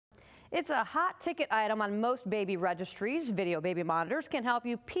It's a hot ticket item on most baby registries. Video baby monitors can help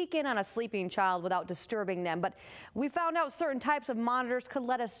you peek in on a sleeping child without disturbing them. But we found out certain types of monitors could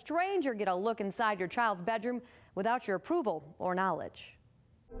let a stranger get a look inside your child's bedroom without your approval or knowledge.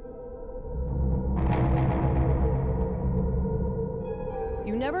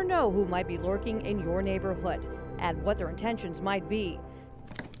 You never know who might be lurking in your neighborhood and what their intentions might be.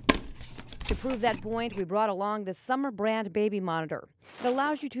 To prove that point, we brought along the Summer brand baby monitor. It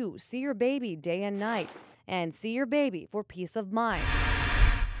allows you to see your baby day and night and see your baby for peace of mind.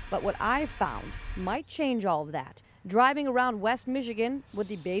 But what I found might change all of that. Driving around West Michigan with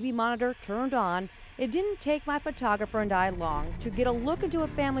the baby monitor turned on, it didn't take my photographer and I long to get a look into a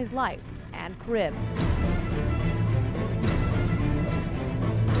family's life and crib.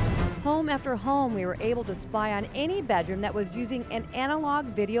 Home after home, we were able to spy on any bedroom that was using an analog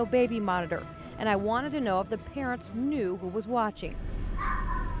video baby monitor, and I wanted to know if the parents knew who was watching.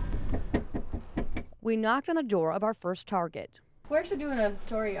 We knocked on the door of our first target. We're actually doing a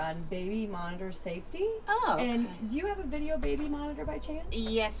story on baby monitor safety. Oh. Okay. And do you have a video baby monitor by chance?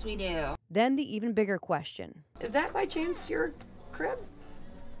 Yes, we do. Then the even bigger question. Is that by chance your crib?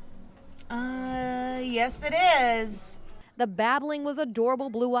 Yes it is. The babbling was adorable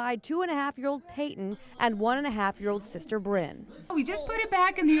blue-eyed 2.5-year-old Peyton and 1.5-year-old sister Bryn. We just put it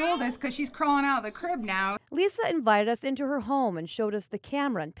back in the oldest because she's crawling out of the crib now. Lisa invited us into her home and showed us the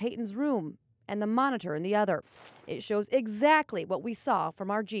camera in Peyton's room and the monitor in the other. It shows exactly what we saw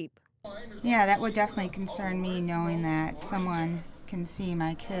from our Jeep. Yeah, that would definitely concern me, knowing that someone can see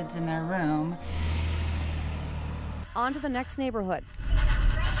my kids in their room. On to the next neighborhood.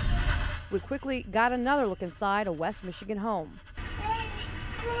 We quickly got another look inside a West Michigan home.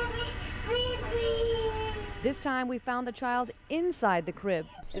 This time we found the child inside the crib.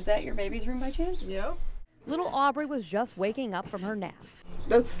 Is that your baby's room by chance? Yep. Little Aubrey was just waking up from her nap.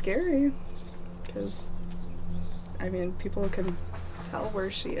 That's scary because, I mean, people can tell where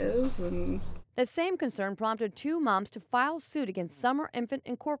she is. And The same concern prompted two moms to file suit against Summer Infant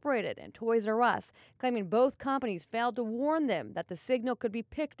Incorporated and Toys R Us, claiming both companies failed to warn them that the signal could be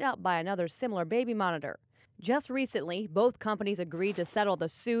picked up by another similar baby monitor. Just recently, both companies agreed to settle the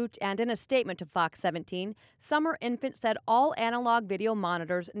suit, and in a statement to Fox 17, Summer Infant said all analog video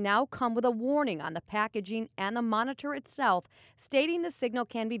monitors now come with a warning on the packaging and the monitor itself, stating the signal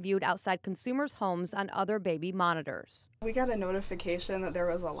can be viewed outside consumers' homes on other baby monitors. we got a notification that there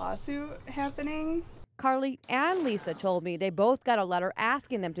was a lawsuit happening. Carly and Lisa told me they both got a letter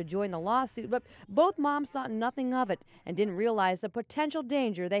asking them to join the lawsuit, but both moms thought nothing of it and didn't realize the potential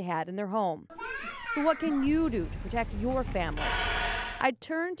danger they had in their home. So what can you do to protect your family? I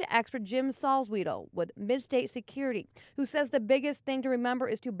turned to expert Jim Salzweedel with Midstate Security, who says the biggest thing to remember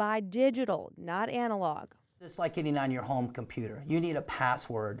is to buy digital, not analog. It's like getting on your home computer. You need a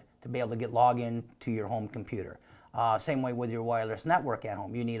password to be able to log in to your home computer. Same way with your wireless network at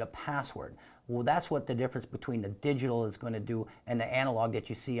home. You need a password. Well, that's what the difference between the digital is going to do and the analog that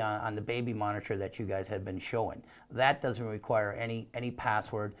you see on the baby monitor that you guys have been showing. That doesn't require any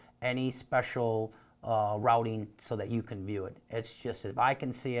password, any special routing so that you can view it. It's just if I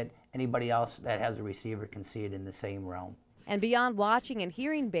can see it, anybody else that has a receiver can see it in the same realm. And beyond watching and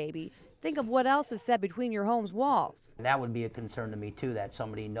hearing baby, think of what else is set between your home's walls. That would be a concern to me too, that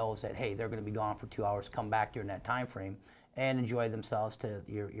somebody knows that, hey, they're going to be gone for 2 hours, come back during that time frame and enjoy themselves to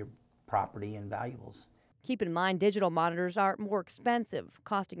your property and valuables. Keep in mind, digital monitors are more expensive,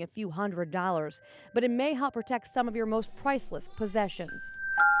 costing a few $100s, but it may help protect some of your most priceless possessions.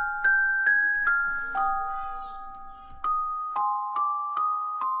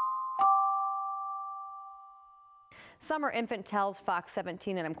 Summer Infant tells Fox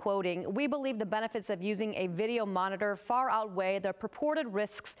 17, and I'm quoting, "We believe the benefits of using a video monitor far outweigh the purported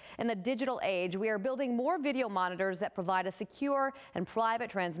risks in the digital age. We are building more video monitors that provide a secure and private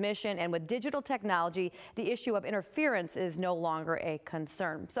transmission, and with digital technology, the issue of interference is no longer a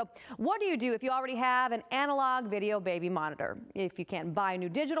concern." So what do you do if you already have an analog video baby monitor? If you can't buy a new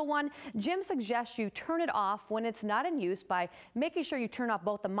digital one, Jim suggests you turn it off when it's not in use by making sure you turn off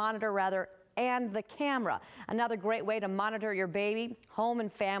both the monitor and the camera. Another great way to monitor your baby, home and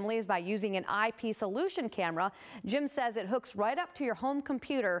family is by using an IP solution camera. Jim says it hooks right up to your home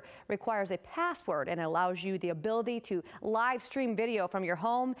computer, requires a password, and allows you the ability to live stream video from your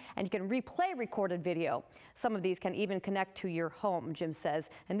home, and you can replay recorded video. Some of these can even connect to your home, Jim says,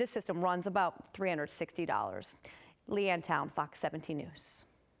 and this system runs about $360. Leanne Town, Fox 17 News.